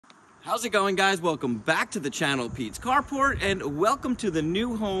How's it going, guys? Welcome back to the channel, Pete's Carport, and welcome to the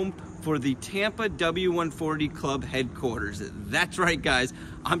new home for the Tampa W140 Club headquarters. That's right, guys.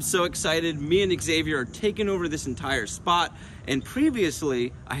 I'm so excited. Me and Xavier are taking over this entire spot, and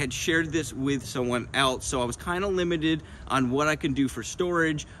previously I had shared this with someone else, so I was kind of limited on what I could do for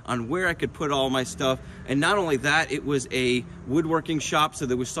storage, on where I could put all my stuff. And not only that, it was a woodworking shop, so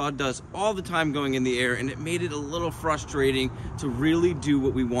there was sawdust all the time going in the air, and it made it a little frustrating to really do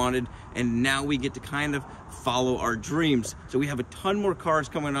what we wanted. And now we get to kind of follow our dreams. So we have a ton more cars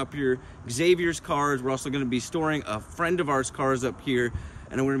coming up here. Xavier's cars. We're also going to be storing a friend of ours' cars up here,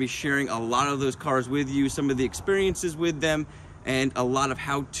 and I'm going to be sharing a lot of those cars with you, some of the experiences with them, and a lot of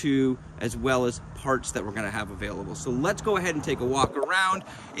how-to, as well as parts that we're going to have available. So let's go ahead and take a walk around.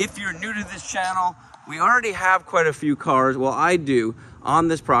 If you're new to this channel, we already have quite a few cars. Well, I do, on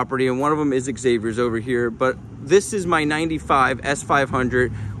this property, and one of them is Xavier's over here, but this is my 95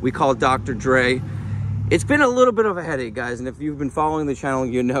 S500. We call it Dr. Dre. It's been a little bit of a headache, guys, and if you've been following the channel,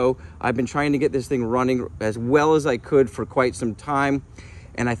 you know I've been trying to get this thing running as well as I could for quite some time,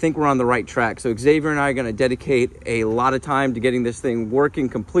 and I think we're on the right track. So Xavier and I are going to dedicate a lot of time to getting this thing working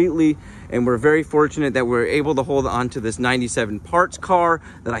completely, and we're very fortunate that we're able to hold on to this 97 parts car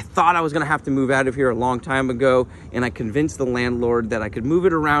that I thought I was going to have to move out of here a long time ago, and I convinced the landlord that I could move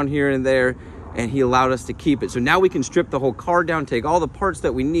it around here and there, and he allowed us to keep it. So now we can strip the whole car down, take all the parts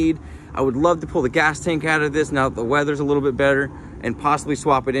that we need. I would love to pull the gas tank out of this now that the weather's a little bit better, and possibly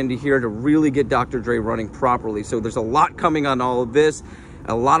swap it into here to really get Dr. Dre running properly. So there's a lot coming on all of this,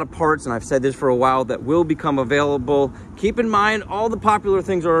 a lot of parts, and I've said this for a while, that will become available. Keep in mind, all the popular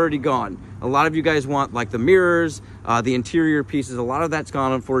things are already gone. A lot of you guys want like the mirrors, the interior pieces. A lot of that's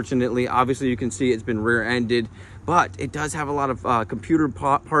gone, unfortunately. Obviously, you can see it's been rear-ended, but it does have a lot of computer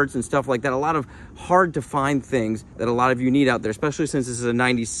parts and stuff like that. A lot of hard to find things that a lot of you need out there, especially since this is a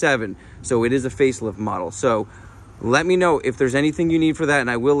 97. So it is a facelift model. So let me know if there's anything you need for that,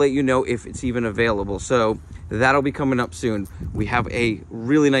 and I will let you know if it's even available. So that'll be coming up soon. We have a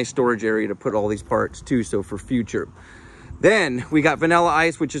really nice storage area to put all these parts too, so for future. Then we got Vanilla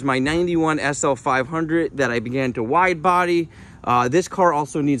Ice, which is my 91 SL500 that I began to wide body. This car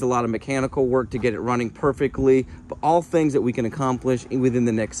also needs a lot of mechanical work to get it running perfectly, but all things that we can accomplish within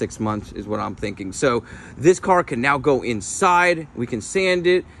the next 6 months is what I'm thinking. So this car can now go inside. We can sand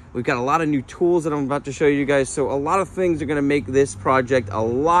it. We've got a lot of new tools that I'm about to show you guys. So a lot of things are going to make this project a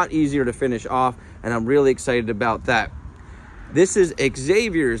lot easier to finish off, and I'm really excited about that. This is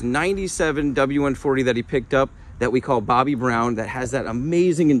Xavier's 97 W140 that he picked up that we call Bobby Brown, that has that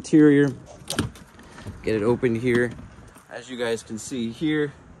amazing interior. Get it open here. As you guys can see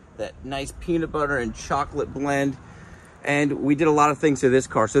here, that nice peanut butter and chocolate blend. And we did a lot of things to this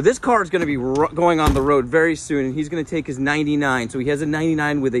car. So this car is going to be going on the road very soon, and he's going to take his 99. So he has a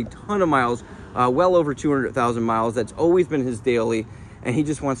 99 with a ton of miles, well over 200,000 miles. That's always been his daily. And he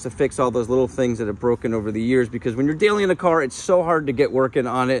just wants to fix all those little things that have broken over the years, because when you're daily in a car, it's so hard to get working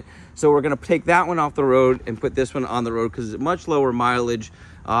on it. So we're going to take that one off the road and put this one on the road because it's much lower mileage.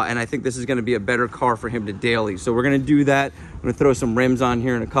 And I think this is going to be a better car for him to daily. So we're going to do that. I'm going to throw some rims on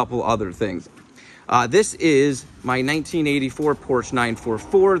here and a couple other things. This is my 1984 Porsche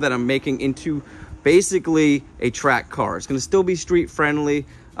 944 that I'm making into basically a track car. It's going to still be street friendly,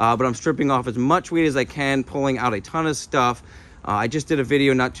 but I'm stripping off as much weight as I can, pulling out a ton of stuff. I just did a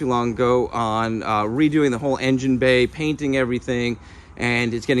video not too long ago on redoing the whole engine bay, painting everything,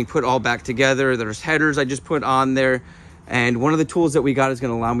 and it's getting put all back together. There's headers I just put on there. And one of the tools that we got is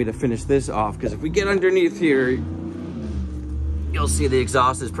going to allow me to finish this off, because if we get underneath here, you'll see the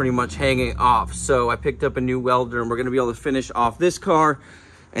exhaust is pretty much hanging off. So I picked up a new welder, and we're going to be able to finish off this car.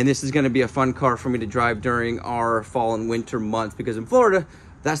 And this is going to be a fun car for me to drive during our fall and winter months, because in Florida,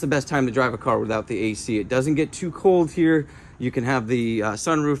 that's the best time to drive a car without the AC. It doesn't get too cold here. You can have the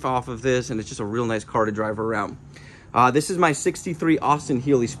sunroof off of this, and it's just a real nice car to drive around. This is my 63 Austin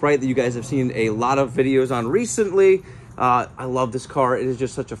Healey Sprite that you guys have seen a lot of videos on recently. I love this car. It is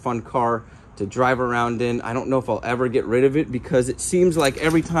just such a fun car to drive around in. I don't know if I'll ever get rid of it, because it seems like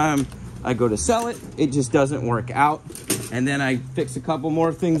every time I go to sell it, it just doesn't work out. And then I fix a couple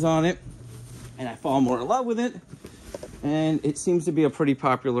more things on it, and I fall more in love with it. And it seems to be a pretty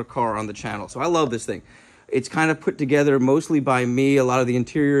popular car on the channel. So I love this thing. It's kind of put together mostly by me, a lot of the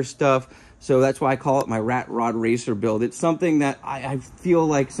interior stuff. So that's why I call it my rat rod racer build. It's something that I feel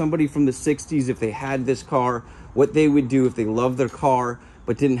like somebody from the 60s, if they had this car, what they would do if they loved their car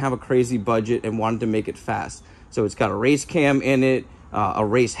but didn't have a crazy budget and wanted to make it fast. So it's got a race cam in it, a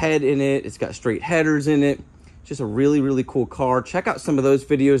race head in it. It's got straight headers in it. Just a really, really cool car. Check out some of those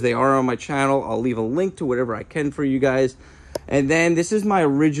videos. They are on my channel. I'll leave a link to whatever I can for you guys. And then this is my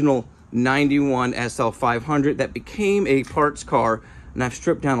original 91 SL500 that became a parts car, and I've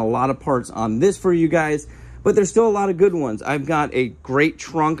stripped down a lot of parts on this for you guys, but there's still a lot of good ones. I've got a great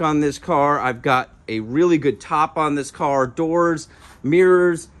trunk on this car. I've got a really good top on this car, doors,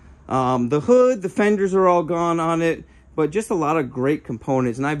 mirrors, the hood, the fenders are all gone on it, but just a lot of great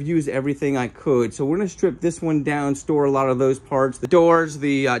components, and I've used everything I could. So we're gonna strip this one down, store a lot of those parts, the doors,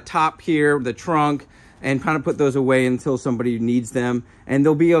 the top here, the trunk, and kind of put those away until somebody needs them. And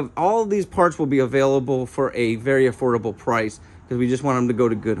they'll be, all of these parts will be available for a very affordable price, because we just want them to go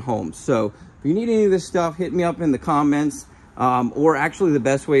to good homes. So if you need any of this stuff, hit me up in the comments, or actually the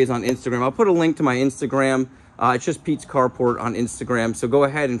best way is on Instagram. I'll put a link to my Instagram. It's just Pete's Carport on Instagram. So go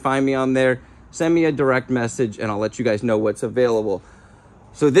ahead and find me on there. Send me a direct message and I'll let you guys know what's available.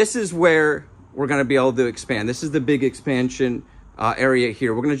 So this is where we're going to be able to expand. This is the big expansion area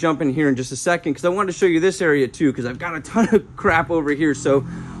here. We're going to jump in here in just a second because I wanted to show you this area too, because I've got a ton of crap over here. So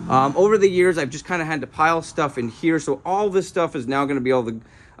over the years, I've just kind of had to pile stuff in here. So all this stuff is now going to be able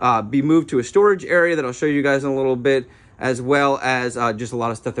to be moved to a storage area that I'll show you guys in a little bit, as well as just a lot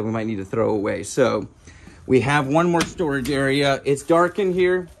of stuff that we might need to throw away. So we have one more storage area. It's dark in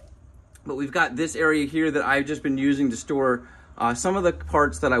here, but we've got this area here that I've just been using to store some of the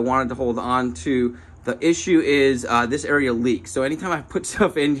parts that I wanted to hold on to. The issue is this area leaks. So anytime I put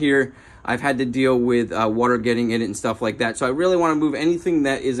stuff in here, I've had to deal with water getting in it and stuff like that. So I really want to move anything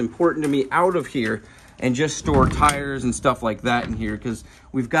that is important to me out of here and just store tires and stuff like that in here, because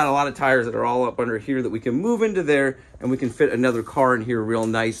we've got a lot of tires that are all up under here that we can move into there, and we can fit another car in here real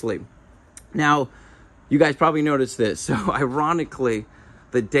nicely. Now, you guys probably noticed this. So ironically,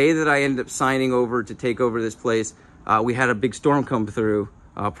 the day that I ended up signing over to take over this place, we had a big storm come through,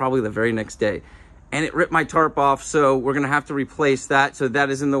 probably the very next day. And it ripped my tarp off, so we're gonna have to replace that. So that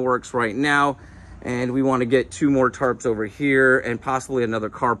is in the works right now. And we wanna get 2 more tarps over here and possibly another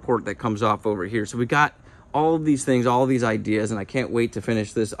carport that comes off over here. So we got all of these things, all of these ideas, and I can't wait to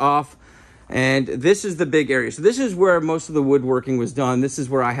finish this off. And this is the big area. So this is where most of the woodworking was done. This is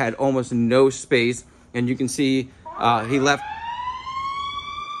where I had almost no space. And you can see he left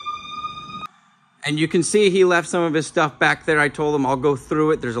some of his stuff back there. I told him I'll go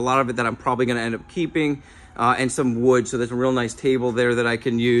through it. There's a lot of it that I'm probably going to end up keeping, and some wood. So there's a real nice table there that I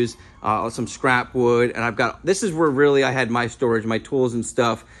can use, some scrap wood. And I've got, this is where really I had my storage, my tools and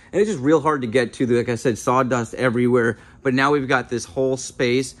stuff. And it's just real hard to get to. Like I said, sawdust everywhere. But now we've got this whole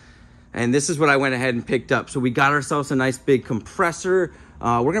space. And this is what I went ahead and picked up. So we got ourselves a nice big compressor.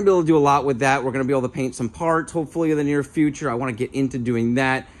 We're going to be able to do a lot with that. We're going to be able to paint some parts, hopefully in the near future. I want to get into doing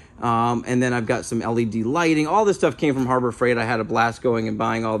that. And then I've got some LED lighting. All this stuff came from Harbor Freight. I had a blast going and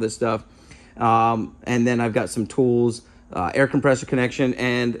buying all this stuff. And then I've got some tools, air compressor connection.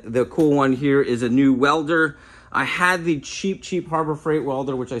 And the cool one here is a new welder. I had the cheap Harbor Freight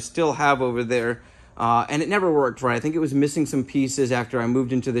welder, which I still have over there. And it never worked right. I think it was missing some pieces after I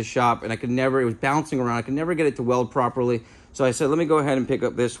moved into the shop, and it was bouncing around. I could never get it to weld properly. So I said, let me go ahead and pick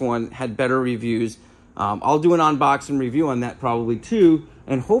up this one. Had better reviews. I'll do an unboxing review on that probably too,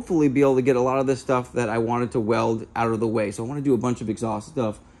 and hopefully be able to get a lot of the stuff that I wanted to weld out of the way. So I want to do a bunch of exhaust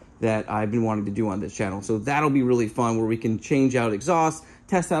stuff that I've been wanting to do on this channel. So that'll be really fun, where we can change out exhaust,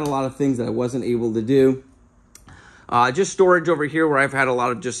 test out a lot of things that I wasn't able to do. Just storage over here where I've had a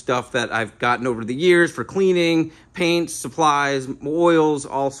lot of just stuff that I've gotten over the years for cleaning, paints, supplies, oils,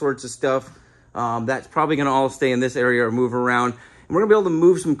 all sorts of stuff. That's probably going to all stay in this area or move around. And we're going to be able to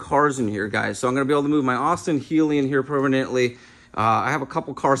move some cars in here, guys. So I'm going to be able to move my Austin Healey in here permanently. I have a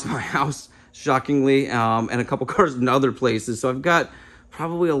couple cars in my house, shockingly, and a couple cars in other places. So I've got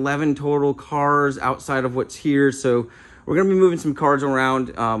probably 11 total cars outside of what's here. So we're going to be moving some cars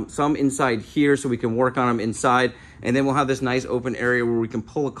around, some inside here so we can work on them inside. And then we'll have this nice open area where we can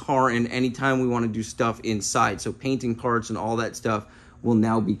pull a car in anytime we want to do stuff inside. So painting parts and all that stuff will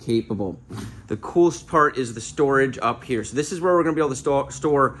now be capable. The coolest part is the storage up here. So this is where we're going to be able to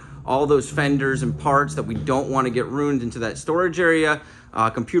store all those fenders and parts that we don't want to get ruined into that storage area,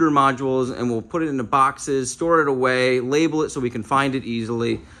 computer modules, and we'll put it into boxes, store it away, label it so we can find it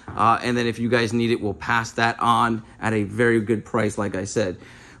easily. And then if you guys need it, we'll pass that on at a very good price, like I said.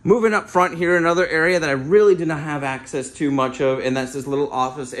 Moving up front here, another area that I really did not have access to much of, and that's this little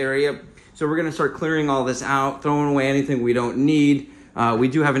office area. So we're gonna start clearing all this out, throwing away anything we don't need. We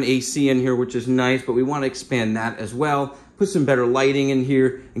do have an AC in here, which is nice, but we wanna expand that as well. Put some better lighting in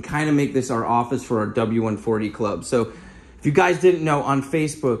here and kind of make this our office for our W140 club. So if you guys didn't know, on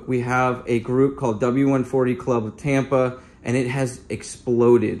Facebook, we have a group called W140 Club of Tampa, and it has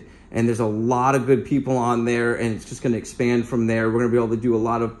exploded. And there's a lot of good people on there, and it's just going to expand from there. We're going to be able to do a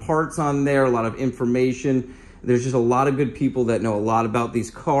lot of parts on there, a lot of information, There's just a lot of good people that know a lot about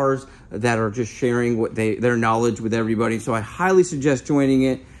these cars that are just sharing what their knowledge with everybody. So I highly suggest joining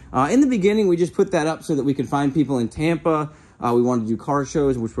it. In the beginning, we just put that up so that we could find people in Tampa. We wanted to do car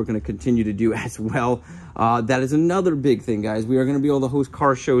shows, which we're going to continue to do as well. That is another big thing, guys. We are going to be able to host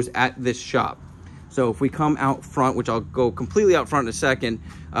car shows at this shop. So if we come out front, which I'll go completely out front in a second,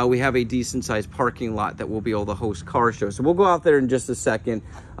 we have a decent sized parking lot that we'll be able to host car shows. So we'll go out there in just a second.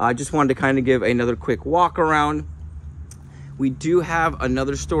 I just wanted to kind of give another quick walk around. We do have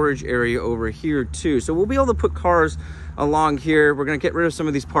another storage area over here too. So we'll be able to put cars along here. We're gonna get rid of some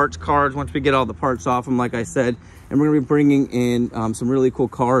of these parts cars once we get all the parts off them, like I said. And we're gonna be bringing in some really cool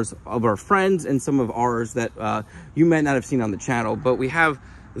cars of our friends and some of ours that you might not have seen on the channel, but we have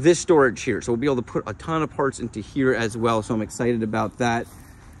this storage here. So we'll be able to put a ton of parts into here as well. So I'm excited about that.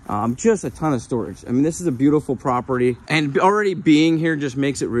 Just a ton of storage. I mean, this is a beautiful property, and already being here just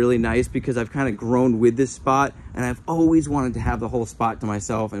makes it really nice because I've kind of grown with this spot, and I've always wanted to have the whole spot to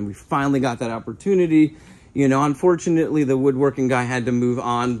myself, and we finally got that opportunity. You know, unfortunately, the woodworking guy had to move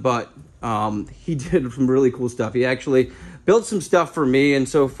on, but he did some really cool stuff. He actually built some stuff for me and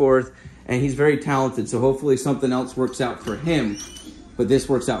so forth, and he's very talented. So hopefully something else works out for him, but this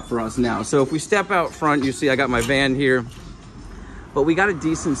works out for us now. So if we step out front, you see I got my van here, but we got a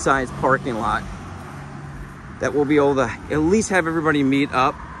decent sized parking lot that we'll be able to at least have everybody meet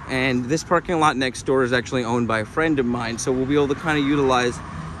up. And this parking lot next door is actually owned by a friend of mine. So we'll be able to kind of utilize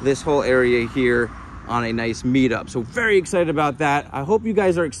this whole area here on a nice meetup. So very excited about that. I hope you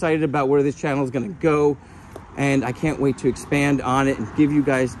guys are excited about where this channel is going to go. And I can't wait to expand on it and give you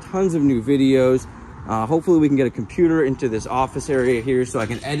guys tons of new videos. Hopefully we can get a computer into this office area here so I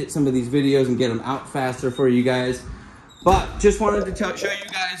can edit some of these videos and get them out faster for you guys. But just wanted to show you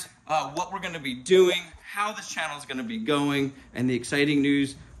guys what we're going to be doing, how this channel is going to be going, and the exciting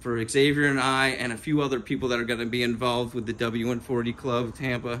news for Xavier and I and a few other people that are going to be involved with the W140 Club of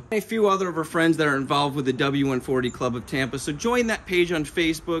Tampa. A few other of our friends that are involved with the W140 Club of Tampa. So join that page on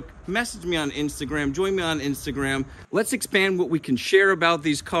Facebook, message me on Instagram, join me on Instagram. Let's expand what we can share about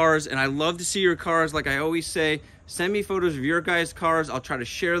these cars, and I love to see your cars. Like I always say, send me photos of your guys' cars. I'll try to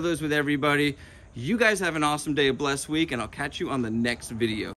share those with everybody. You guys have an awesome day, a blessed week, and I'll catch you on the next video.